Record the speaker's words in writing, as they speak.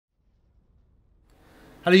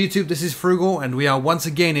Hello YouTube, this is Froogle and we are once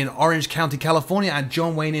again in Orange County, California at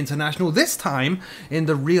John Wayne International, this time in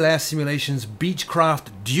the Real Air Simulations Beechcraft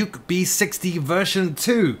Duke B60 version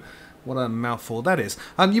 2. What a mouthful that is.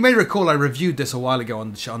 You may recall I reviewed this a while ago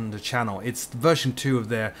on the channel. It's version 2 of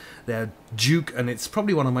their Duke, and it's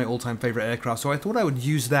probably one of my all-time favorite aircraft, so I thought I would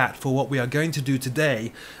use that for what we are going to do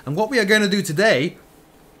today. And what we are going to do today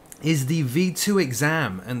is the V-02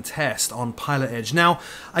 exam and test on PilotEdge. Now,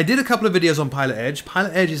 I did a couple of videos on PilotEdge.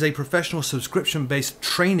 PilotEdge is a professional subscription-based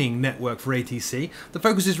training network for ATC. The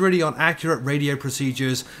focus is really on accurate radio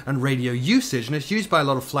procedures and radio usage, and it's used by a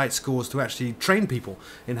lot of flight schools to actually train people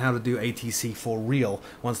in how to do ATC for real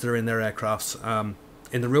once they're in their aircrafts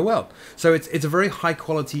in the real world. So it's a very high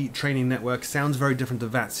quality training network. Sounds very different to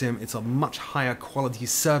VATSIM. It's a much higher quality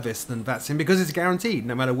service than VATSIM because it's guaranteed.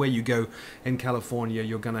 No matter where you go in California,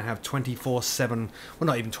 you're going to have 24/7, well,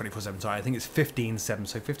 not even 24/7, sorry, I think it's 15/7,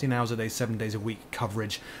 so 15 hours a day, 7 days a week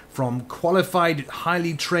coverage from qualified,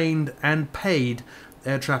 highly trained and paid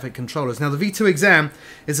air traffic controllers. Now the V-02 exam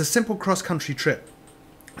is a simple cross-country trip.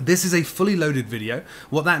 This is a fully loaded video.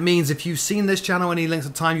 What that means, if you've seen this channel any length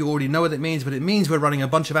of time, you already know what it means, but it means we're running a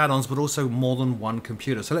bunch of add-ons, but also more than one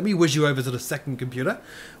computer. So let me whiz you over to the second computer,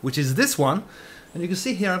 which is this one. And you can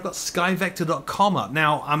see here I've got skyvector.com up.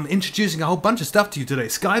 Now, I'm introducing a whole bunch of stuff to you today.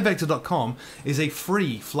 Skyvector.com is a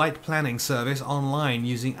free flight planning service online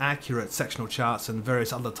using accurate sectional charts and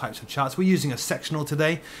various other types of charts. We're using a sectional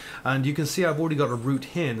today, and you can see I've already got a route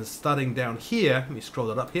here, and starting down here, let me scroll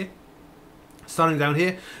that up here. Starting down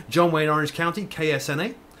here, John Wayne, Orange County,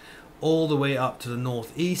 KSNA, all the way up to the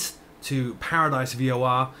northeast to Paradise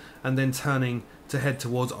VOR, and then turning to head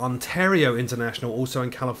towards Ontario International, also in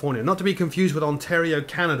California. Not to be confused with Ontario,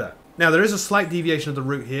 Canada. Now, there is a slight deviation of the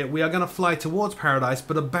route here. We are going to fly towards Paradise,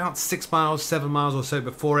 but about 6 miles, 7 miles or so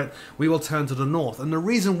before it, we will turn to the north. And the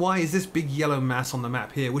reason why is this big yellow mass on the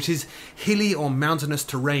map here, which is hilly or mountainous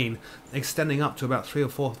terrain, extending up to about 3 or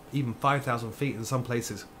 4, even 5,000 feet in some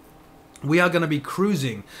places. We are going to be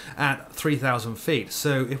cruising at 3,000 feet,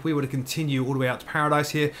 so if we were to continue all the way out to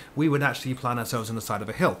Paradise here, we would actually plant ourselves on the side of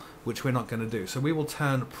a hill, which we're not going to do. So we will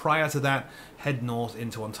turn prior to that, head north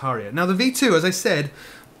into Ontario. Now the V-02, as I said,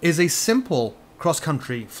 is a simple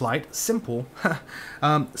cross-country flight. Simple,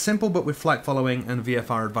 simple, but with flight following and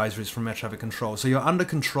VFR advisories from air traffic control. So you're under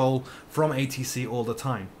control from ATC all the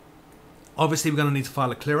time. Obviously, we're going to need to file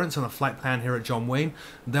a clearance on a flight plan here at John Wayne.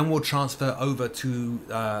 Then we'll transfer over to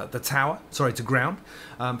the tower, sorry, to ground.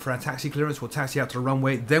 For our taxi clearance, we'll taxi out to the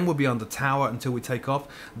runway. Then we'll be on the tower until we take off.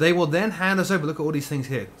 They will then hand us over. Look at all these things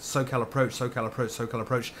here. SoCal approach, SoCal approach, SoCal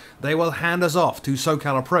approach. They will hand us off to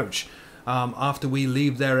SoCal approach after we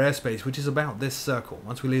leave their airspace, which is about this circle.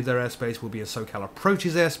 Once we leave their airspace, we'll be in SoCal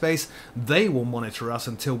approach's airspace. They will monitor us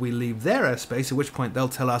until we leave their airspace, at which point they'll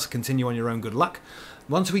tell us, continue on your own good luck.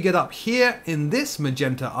 Once we get up here in this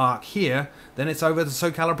magenta arc here, then it's over to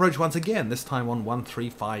SoCal approach once again, this time on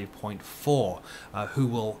 135.4, who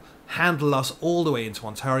will handle us all the way into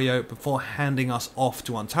Ontario before handing us off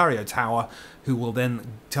to Ontario Tower, who will then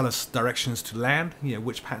tell us directions to land, you know,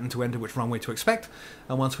 which pattern to enter, which runway to expect.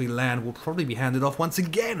 And once we land, we'll probably be handed off once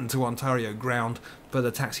again to Ontario ground for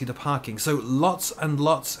the taxi to parking. So lots and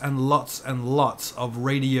lots and lots and lots of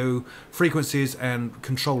radio frequencies and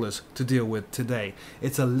controllers to deal with today.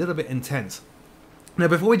 It's a little bit intense. Now,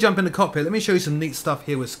 before we jump in the cockpit, let me show you some neat stuff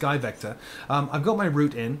here with SkyVector. I've got my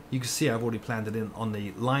route in. You can see I've already planned it in on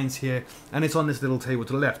the lines here, and it's on this little table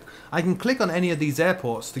to the left. I can click on any of these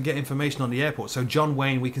airports to get information on the airport. So John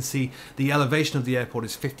Wayne, we can see the elevation of the airport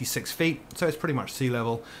is 56 feet, so it's pretty much sea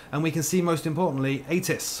level. And we can see, most importantly,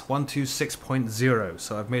 ATIS 126.0.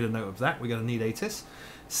 So I've made a note of that. We're going to need ATIS.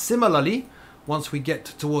 Similarly, once we get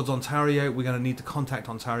towards Ontario, we're going to need to contact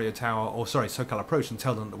Ontario Tower, or sorry, SoCal Approach, and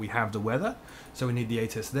tell them that we have the weather. So we need the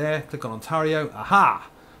ATIS there. Click on Ontario. Aha!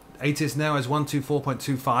 ATIS now is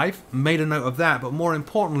 124.25. Made a note of that, but more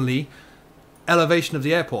importantly, elevation of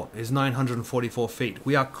the airport is 944 feet.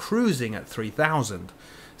 We are cruising at 3,000.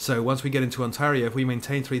 So once we get into Ontario, if we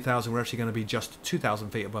maintain 3,000, we're actually going to be just 2,000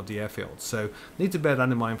 feet above the airfield. So need to bear that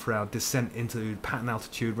in mind for our descent into pattern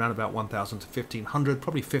altitude, around about 1,000 to 1,500,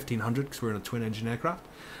 probably 1,500 because we're in a twin-engine aircraft.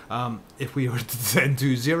 If we were to descend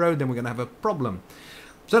to 0, then we're going to have a problem.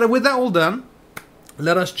 So with that all done,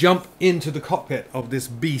 let us jump into the cockpit of this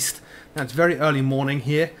beast. Now, it's very early morning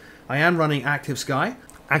here. I am running Active Sky.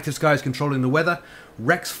 Active Sky is controlling the weather.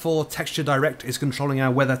 Rex 4 Texture Direct is controlling our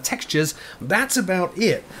weather textures. That's about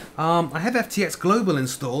it. I have FTX Global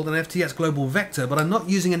installed and FTX Global Vector, but I'm not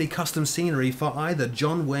using any custom scenery for either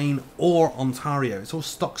John Wayne or Ontario. It's all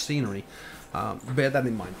stock scenery. Bear that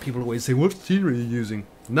in mind. People always say, what scenery are you using?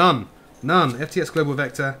 None. FTX Global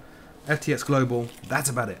Vector. FTX Global, that's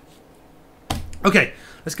about it. Okay,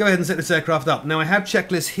 let's go ahead and set this aircraft up. Now I have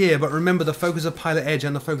checklists here, but remember the focus of PilotEdge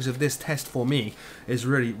and the focus of this test for me is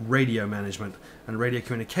really radio management and radio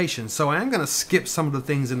communication. So I am going to skip some of the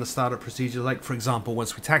things in the startup procedure, like for example,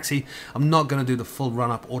 once we taxi, I'm not going to do the full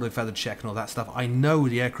run-up auto feather check and all that stuff. I know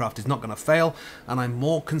the aircraft is not going to fail, and I'm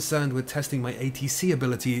more concerned with testing my ATC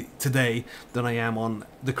ability today than I am on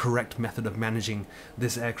the correct method of managing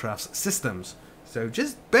this aircraft's systems. So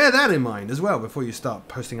just bear that in mind as well before you start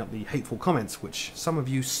posting up the hateful comments, which some of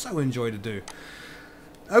you so enjoy to do.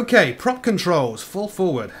 Okay, prop controls, full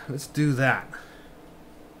forward. Let's do that.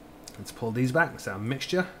 Let's pull these back. That's our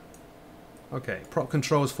mixture. Okay, prop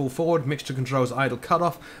controls, full forward. Mixture controls, idle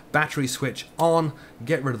cutoff. Battery switch on.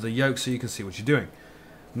 Get rid of the yoke so you can see what you're doing.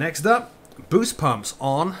 Next up, boost pumps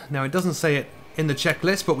on. Now it doesn't say it in the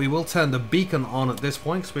checklist, but we will turn the beacon on at this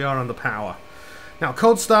point because we are under power. Now,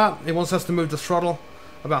 cold start, it wants us to move the throttle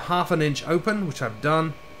about ½ an inch open, which I've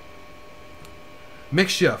done.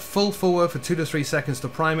 Mixture, full forward for 2 to 3 seconds to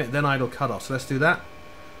prime it, then idle cutoff. So let's do that.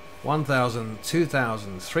 1,000,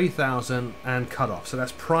 2,000, 3,000, and cutoff. So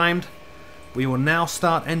that's primed. We will now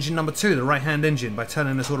start engine number 2, the right-hand engine, by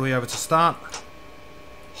turning this all the way over to start.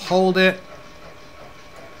 Hold it.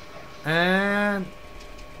 And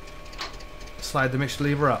slide the mixture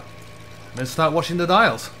lever up. Then start watching the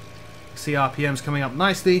dials. See RPMs coming up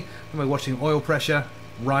nicely, and we're watching oil pressure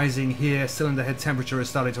rising here. Cylinder head temperature is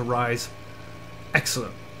starting to rise.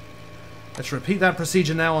 Excellent. Let's repeat that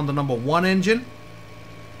procedure now on the number 1 engine.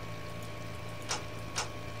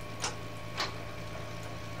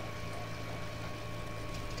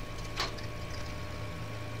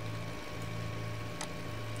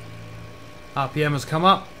 RPM has come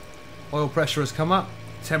up, oil pressure has come up,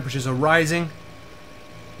 temperatures are rising.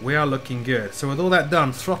 We are looking good. So with all that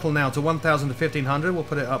done, throttle now to 1,000 to 1,500. We'll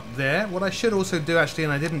put it up there. What I should also do actually,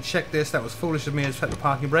 and I didn't check this, that was foolish of me, is set the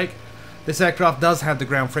parking brake. This aircraft does have the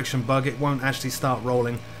ground friction bug. It won't actually start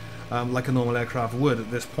rolling like a normal aircraft would at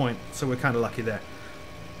this point. So we're kind of lucky there.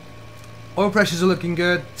 Oil pressures are looking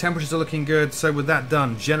good. Temperatures are looking good. So with that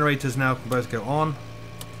done, generators now can both go on.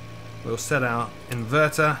 We'll set our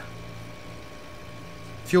inverter.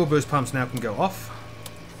 Fuel boost pumps now can go off.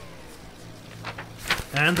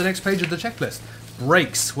 And the next page of the checklist.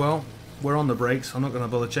 Brakes. Well, we're on the brakes. I'm not going to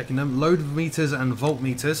bother checking them. Load meters and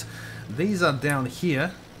voltmeters. These are down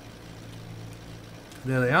here.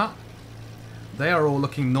 There they are. They are all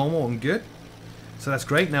looking normal and good. So that's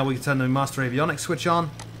great. Now we can turn the master avionics switch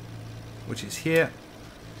on, which is here.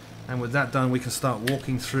 And with that done, we can start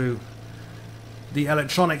walking through the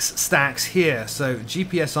electronics stacks here. So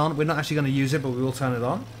GPS on. We're not actually going to use it, but we will turn it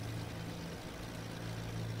on.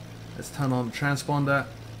 Let's turn on the transponder.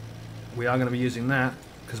 We are going to be using that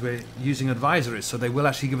because we're using advisories, so they will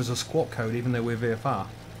actually give us a squawk code even though we're VFR.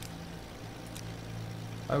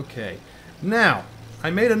 Okay, now I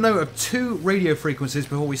made a note of 2 radio frequencies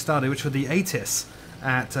before we started, which were the ATIS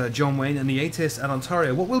at John Wayne and the ATIS at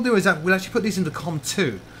Ontario. What we'll do is that we'll actually put these into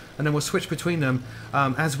COM2, and then we'll switch between them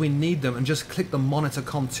as we need them and just click the monitor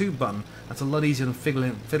COM2 button. That's a lot easier than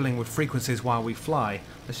fiddling with frequencies while we fly.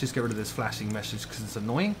 Let's just get rid of this flashing message because it's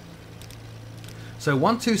annoying. So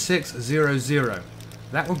 12600,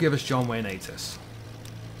 that will give us John Wayne ATIS.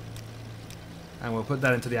 And we'll put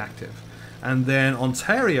that into the active. And then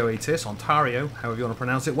Ontario ATIS, Ontario, however you want to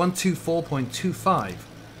pronounce it, 124.25.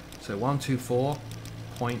 So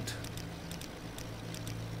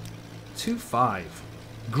 124.25.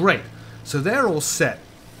 Great. So they're all set.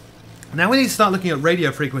 Now we need to start looking at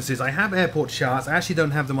radio frequencies. I have airport charts. I actually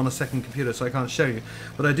don't have them on a second computer, so I can't show you.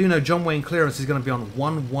 But I do know John Wayne clearance is going to be on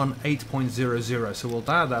 118.00. So we'll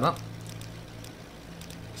dial that up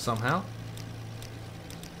somehow.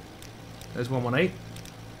 There's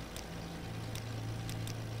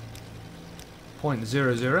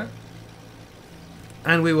 118.00.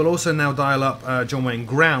 And we will also now dial up John Wayne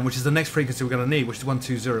ground, which is the next frequency we're going to need, which is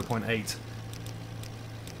 120.8.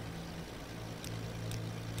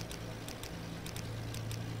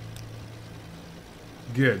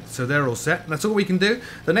 Good, so they're all set. That's all we can do.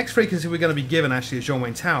 The next frequency we're going to be given actually is John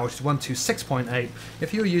Wayne Tower, which is 126.8.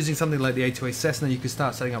 If you're using something like the A2A Cessna, you can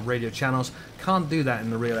start setting up radio channels. Can't do that in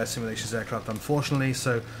the real air simulations aircraft, unfortunately,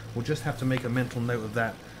 so we'll just have to make a mental note of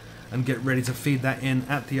that and get ready to feed that in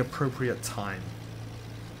at the appropriate time.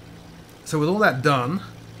 So with all that done,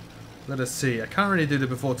 let us see. I can't really do the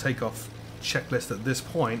before takeoff checklist at this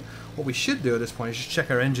point. What we should do at this point is just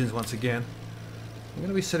check our engines once again. I'm going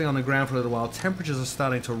to be sitting on the ground for a little while. Temperatures are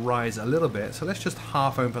starting to rise a little bit, so let's just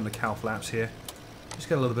half open the cowl flaps here. Just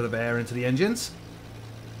get a little bit of air into the engines.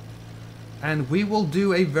 And we will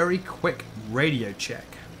do a very quick radio check.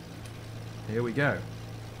 Here we go.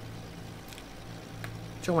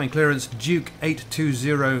 John Wayne clearance, Duke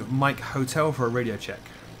 820 Mike Hotel for a radio check.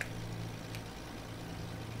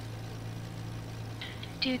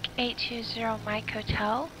 Duke 820 Mike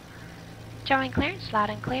Hotel. John Wayne clearance,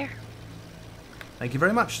 loud and clear. Thank you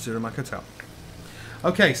very much, 0 Mike Hotel.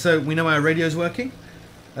 Okay, so we know our radio is working.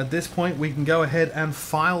 At this point, we can go ahead and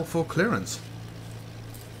file for clearance.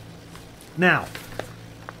 Now,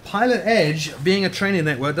 PilotEdge, being a training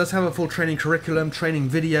network, does have a full training curriculum, training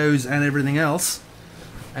videos, and everything else.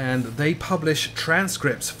 And they publish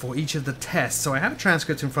transcripts for each of the tests. So I have a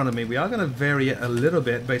transcript in front of me. We are going to vary it a little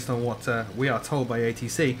bit based on what we are told by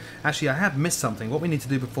ATC. Actually, I have missed something. What we need to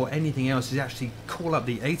do before anything else is actually call up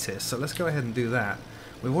the ATIS. So let's go ahead and do that.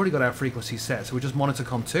 We've already got our frequency set, so we just monitor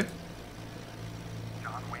COM2.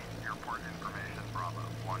 John Wayne Airport information, Bravo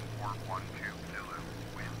 1412 Zulu,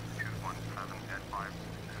 wind 217 at 5,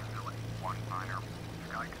 visibility 1 niner,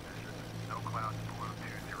 sky conditions, no clouds below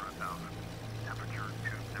 20,000, temperature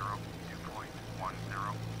 20, dew point 10,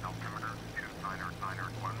 altimeter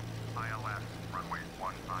 29991, ILS, runway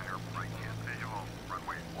 19 right hand visual,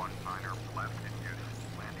 runway 19 left in use,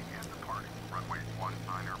 landing and departing, runway 19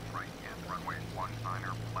 right hand, runway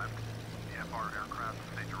 19 left, VFR aircraft,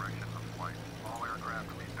 stay direction of flight, all aircraft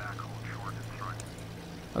lead back, hold short instructions.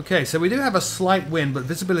 Okay, so we do have a slight wind, but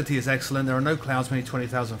visibility is excellent. There are no clouds, maybe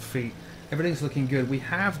 20,000 feet. Everything's looking good. We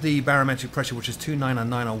have the barometric pressure, which is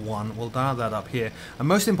 29901. We'll dial that up here. And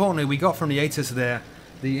most importantly, we got from the ATIS there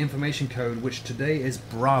the information code, which today is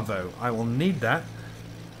Bravo. I will need that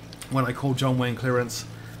when I call John Wayne clearance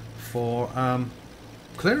for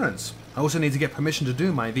clearance. I also need to get permission to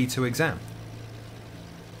do my V-02 exam.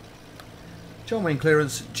 John Wayne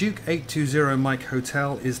clearance, Duke 820 Mike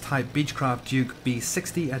Hotel is type Beechcraft Duke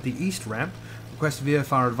B60 at the east ramp. Request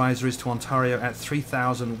VFR advisories to Ontario at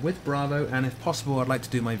 3000 with Bravo, and if possible, I'd like to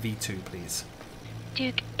do my V-02, please.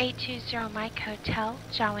 Duke 820 Mike Hotel,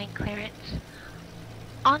 John Wayne clearance.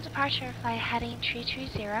 On departure, flight heading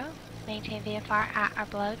 330. Maintain VFR at or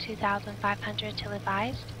below 2,500 till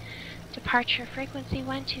advised. Departure frequency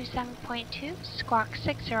 127.2, squawk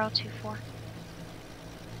 6024.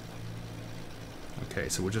 Okay,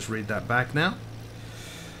 so we'll just read that back now.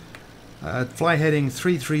 Fly heading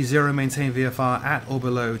 330, maintain VFR at or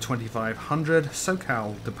below 2500.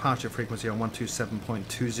 SoCal departure frequency on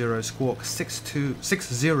 127.20, squawk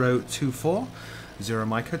 6024, 0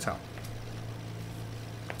 Mike Hotel.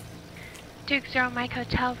 Duke 0 Mike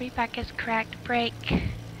Hotel, read back is correct. Break.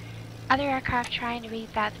 Other aircraft trying to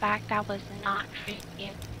read that back, that was not for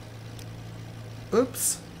you.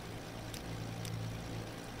 Oops.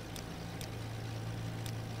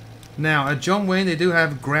 Now, at John Wayne, they do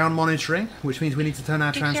have ground monitoring, which means we need to turn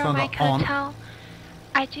our Duke 0 transponder Mike on. Hotel,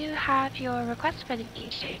 I do have your request for the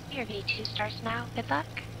V-02. Your V-02 starts now. Good luck.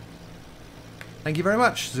 Thank you very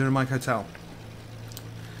much, 0 Mike Hotel.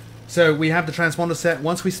 So we have the transponder set.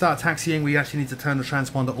 Once we start taxiing, we actually need to turn the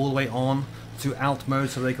transponder all the way on to alt mode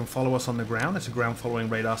so they can follow us on the ground. It's a ground following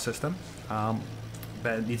radar system.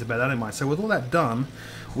 Need to bear that in mind. So with all that done,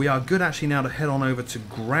 we are good actually now to head on over to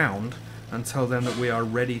ground and tell them that we are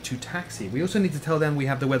ready to taxi. We also need to tell them we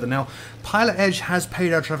have the weather. Now, PilotEdge has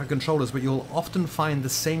paid our traffic controllers, but you'll often find the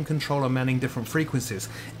same controller manning different frequencies.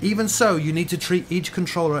 Even so, you need to treat each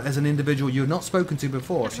controller as an individual you've not spoken to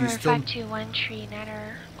before. So you still 521 Tree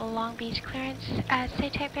Nutter, Long Beach clearance,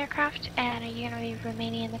 say-type aircraft, and are you going to be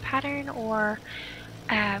remaining in the pattern, or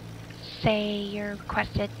say you're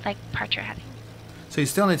requested like departure heading? So you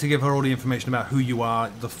still need to give her all the information about who you are,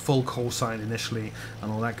 the full call sign initially, and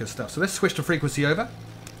all that good stuff. So let's switch the frequency over.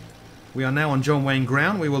 We are now on John Wayne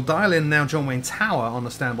ground. We will dial in now John Wayne Tower on the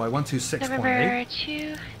standby 126.8. November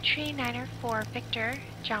 2, Tree Niner 4, Victor,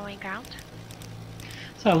 John Wayne ground.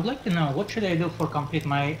 So I would like to know, what should I do for complete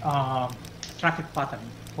my traffic pattern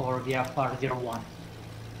for VFR 01?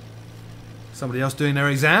 Somebody else doing their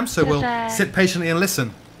exam, so we'll sit patiently and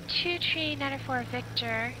listen. 2 Tree Niner 4,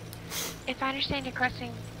 Victor. If I understand your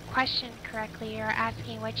question correctly, you're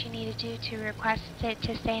asking what you need to do to request it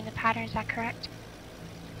to stay in the pattern. Is that correct?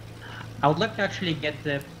 I would like to actually get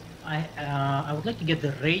the I would like to get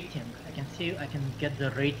the rating. I can see I can get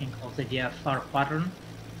the rating of the VFR pattern.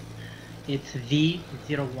 It's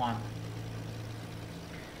V01.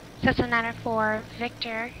 Cessna 904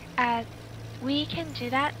 Victor. We can do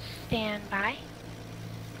that. Stand by.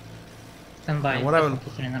 Stand by. What I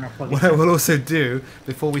will also do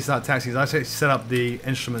before we start taxiing is I actually set up the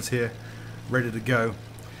instruments here ready to go.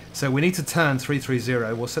 So we need to turn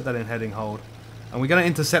 330. We'll set that in heading hold. And we're going to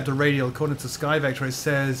intercept a radial. According to Sky Vector, it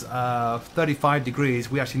says 35 degrees.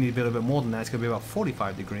 We actually need a little bit more than that. It's going to be about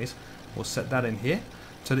 45 degrees. We'll set that in here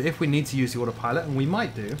so that if we need to use the autopilot, and we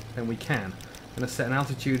might do, then we can. I'm going to set an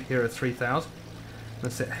altitude here at 3000.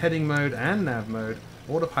 Let's set heading mode and nav mode.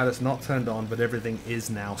 Autopilot's not turned on, but everything is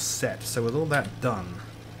now set. So with all that done...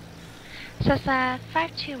 Cessna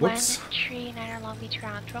 521, Whoops. tree 9 Long Beach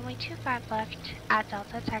ground, runway 25 left at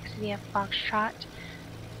Delta, taxi via Foxtrot,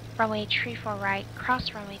 runway 34 right,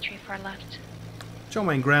 cross runway 34 left. John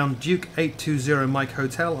Wayne ground, Duke 820 Mike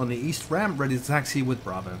Hotel on the east ramp, ready to taxi with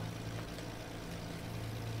Bravo.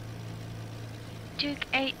 Duke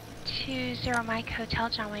 820 Mike Hotel,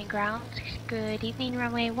 John Wayne ground, good evening,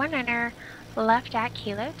 runway 19 left at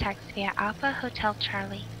Kilo, taxi via Alpha Hotel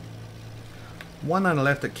Charlie. 19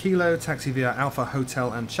 left at Kilo, taxi via Alpha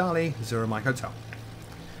Hotel and Charlie, 0 Mike Hotel.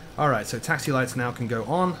 Alright, so taxi lights now can go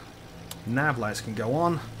on, nav lights can go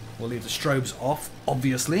on, we'll leave the strobes off,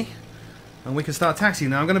 obviously, and we can start taxiing.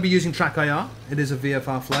 Now I'm going to be using Track IR, it is a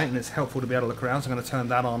VFR flight and it's helpful to be able to look around, so I'm going to turn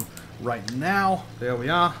that on right now, there we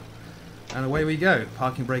are, and away we go.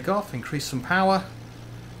 Parking brake off, increase some power,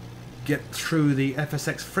 get through the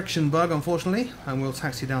FSX friction bug unfortunately, and we'll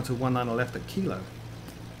taxi down to 19 left at Kilo.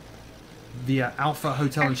 Via Alpha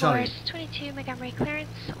Hotel and Charlie. Air Force 22 Montgomery clearance,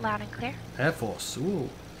 loud and clear. Air Force, ooh.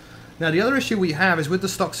 Now the other issue we have is with the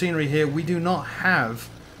stock scenery here, we do not have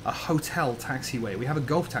a hotel taxiway. We have a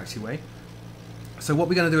golf taxiway. So what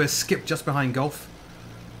we're going to do is skip just behind golf.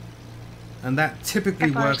 And that typically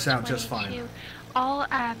Air Force works out 22, just fine. All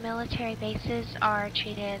military bases are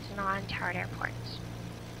treated as non-towered airports.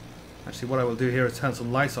 Actually what I will do here is turn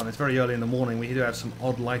some lights on. It's very early in the morning. We do have some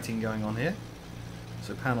odd lighting going on here.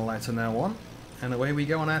 So panel lights are now on, and away we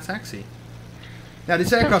go on our taxi. Now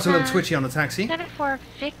this aircraft's a little twitchy on the taxi. Center for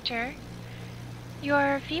Victor,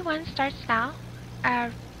 your V1 starts now.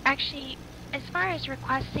 Actually, as far as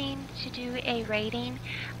requesting to do a rating,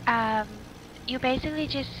 you basically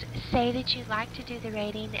just say that you'd like to do the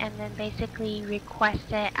rating, and then basically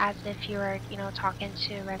request it as if you were, talking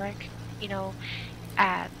to a regular,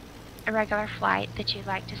 a regular flight that you'd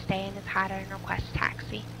like to stay in the pattern and request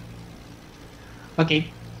taxi.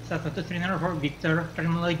 Okay, Cessna 2394 Victor,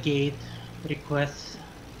 terminal gate, requests.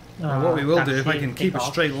 Now what we will do, if I can keep a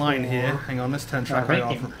takeoff straight line for, here, hang on, let's turn track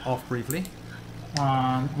rating. off briefly.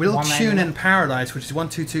 We'll Tune in Paradise, which is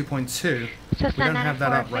 122.2. So We don't have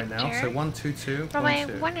that up right now, so 122.2. Runway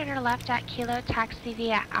 19 left at Kilo, taxi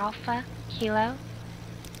via Alpha Kilo.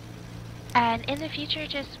 And in the future,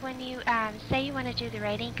 just when you say you want to do the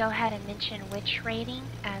rating, go ahead and mention which rating.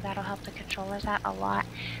 That'll help the controllers out a lot.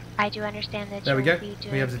 I do understand that There we you'll go. be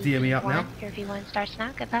doing We have the DME up now. Your V1 starts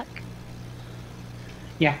now. Good luck.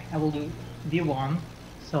 Yeah, I will do V1.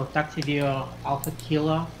 So taxi via Alpha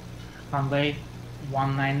Kilo, runway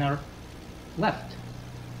 19 left.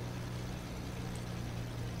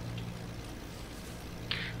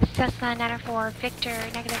 Cessna 904 Victor,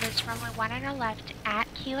 negative is runway 19 left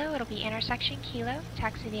at Kilo. It'll be intersection Kilo,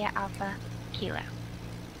 taxi via Alpha Kilo.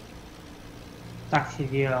 Taxi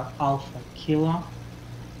via Alpha Kilo.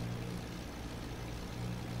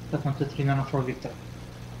 Cessna 2394 Victor.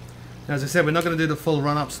 Now, as I said, we're not going to do the full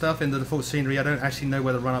run-up stuff into the full scenery. I don't actually know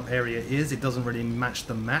where the run-up area is. It doesn't really match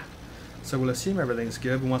the map. So we'll assume everything's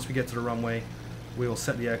good, and once we get to the runway, we will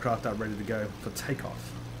set the aircraft up ready to go for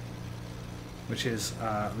takeoff. Which is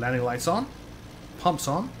landing lights on, pumps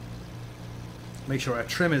on. Make sure our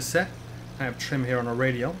trim is set. I have trim here on a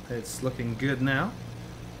radial. It's looking good now.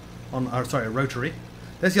 Sorry, a rotary.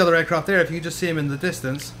 There's the other aircraft there. If you can just see him in the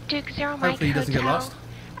distance. Duke 0 Mike Hopefully he doesn't get lost.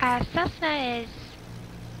 Cessna is...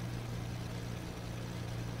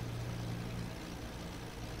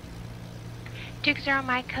 Duke 0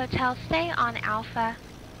 Mike Hotel, stay on Alpha.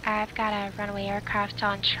 I've got a runway aircraft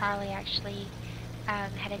on Charlie actually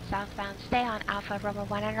headed southbound. Stay on Alpha, rubber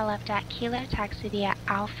 19 left at Kilo, taxi via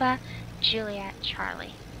Alpha, Juliet,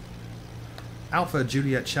 Charlie. Alpha,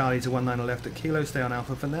 Juliet, Charlie to 19 left at Kilo. Stay on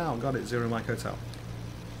Alpha for now. Got it, 0 Mike Hotel.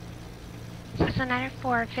 Cessna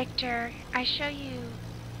 904 Victor, I show you,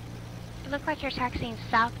 it looked like you're taxiing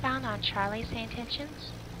southbound on Charlie, say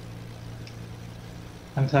intentions.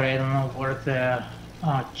 I'm sorry, I don't know where the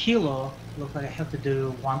Kilo looks like. I have to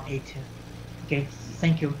do 180. Okay,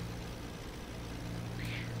 thank you.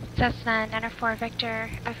 Cessna 904 Victor,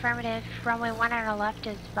 affirmative, runway 19 left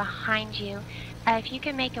is behind you. If you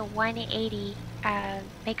can make a 180,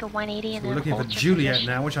 make a 180 So and we're then looking for hold your Juliet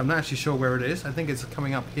position. now, which I'm not actually sure where it is. I think it's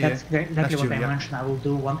coming up here. That's exactly what Juliet. I mentioned. I will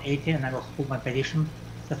do 180 and I will hold my position.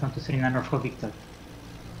 Cessna 2394 Victor.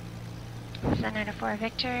 Cessna 904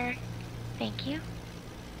 Victor, thank you.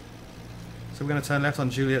 So we're going to turn left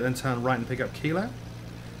on Juliet, then turn right and pick up Kilo.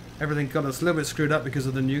 Everything got us a little bit screwed up because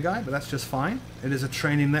of the new guy, but that's just fine. It is a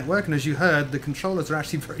training network, and as you heard, the controllers are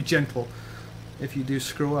actually very gentle if you do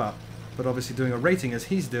screw up. But obviously doing a rating as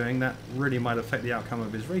he's doing, that really might affect the outcome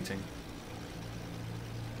of his rating.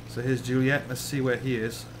 So here's Juliet. Let's see where he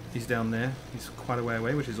is. He's down there. He's quite a way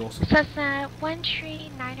away, which is awesome. Cessna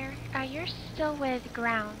 139er, you're still with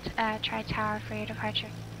ground, Tri-Tower for your departure.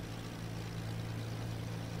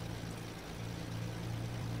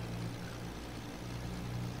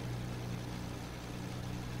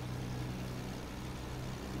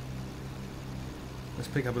 Let's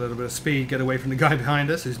pick up a little bit of speed, get away from the guy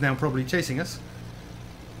behind us, who's now probably chasing us.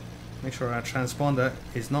 Make sure our transponder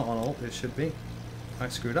is not on alt, it should be. I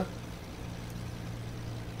screwed up.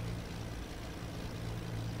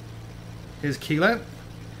 Here's Kilo.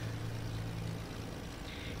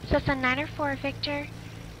 Cessna 904 Victor,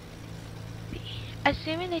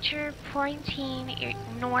 assuming that you're pointing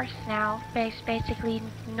north now, basically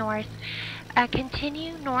north,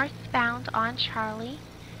 continue northbound on Charlie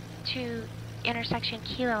to intersection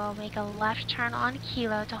Kilo. Make a left turn on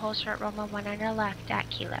Kilo to hold short Roma 19 left at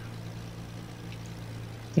Kilo.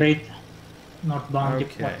 Straight northbound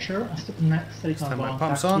Okay. departure. Straight Turn my northbound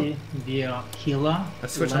pumps taxi on. via Kilo.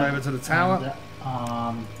 Let's switch on over to the tower.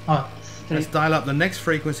 And, Let's straight. dial up the next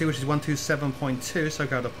frequency, which is 127.2,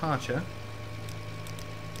 SoCal departure.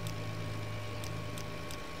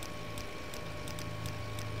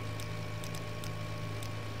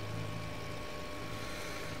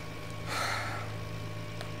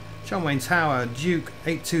 John Wayne Tower, Duke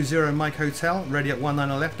 820 Mike Hotel, ready at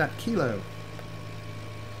 19 left at Kilo.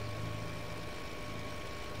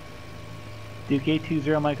 Duke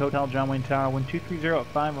 820 Mike Hotel, John Wayne Tower, 1230 at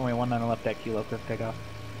 5, runway 19 left at Kilo, clear for takeoff.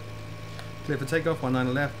 Clear for takeoff,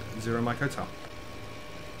 19 left, 0 Mike Hotel.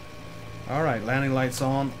 Alright, landing lights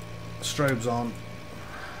on, strobes on.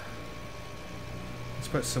 Let's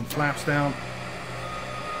put some flaps down.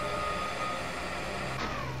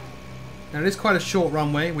 Now it is quite a short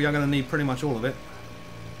runway, we are going to need pretty much all of it.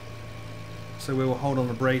 So we will hold on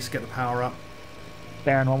the brakes, get the power up.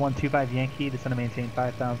 Baron 1125 Yankee, descend to maintain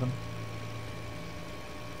 5,000.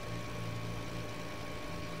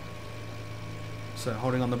 So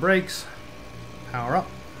holding on the brakes, power up.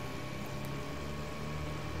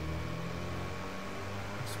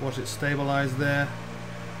 Let's watch it stabilize there.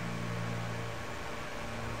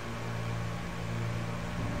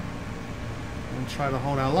 And try to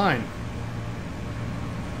hold our line.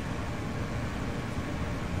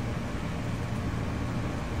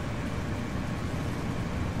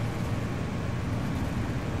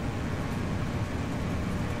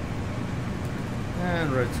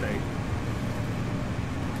 And rotate.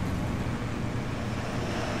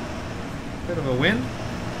 Bit of a wind.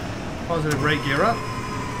 Positive rate gear up.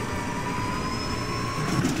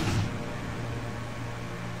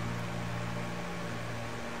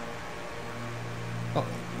 Oh,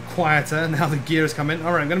 quieter now the gear has come in.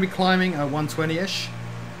 Alright, I'm going to be climbing at 120-ish.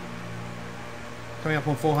 Coming up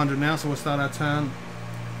on 400 now, so we'll start our turn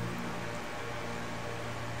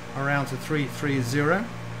around to 330.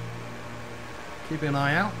 Keeping an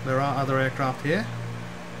eye out. There are other aircraft here.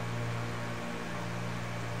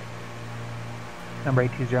 Number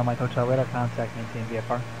 820 Mike Hotel, radar contact, maintain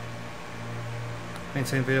VFR.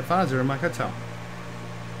 Maintain VFR, 0 Mike Hotel.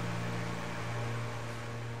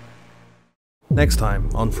 Next time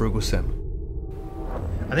on Froogle Sim.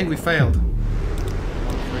 I think we failed.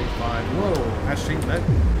 135. Whoa, actually, no.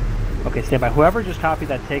 Okay, stand by. Whoever just copied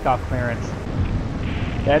that takeoff clearance.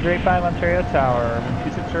 Badger 85 Ontario Tower,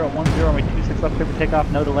 26010, runway 26 left, clear for takeoff,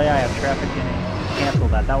 no delay, I have traffic in it. Cancel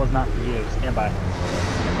that, that was not for you. Stand by.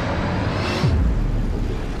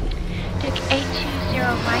 Duke 820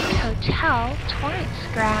 Mike Hotel, Torrance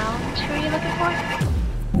ground. Who are you looking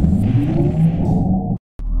for?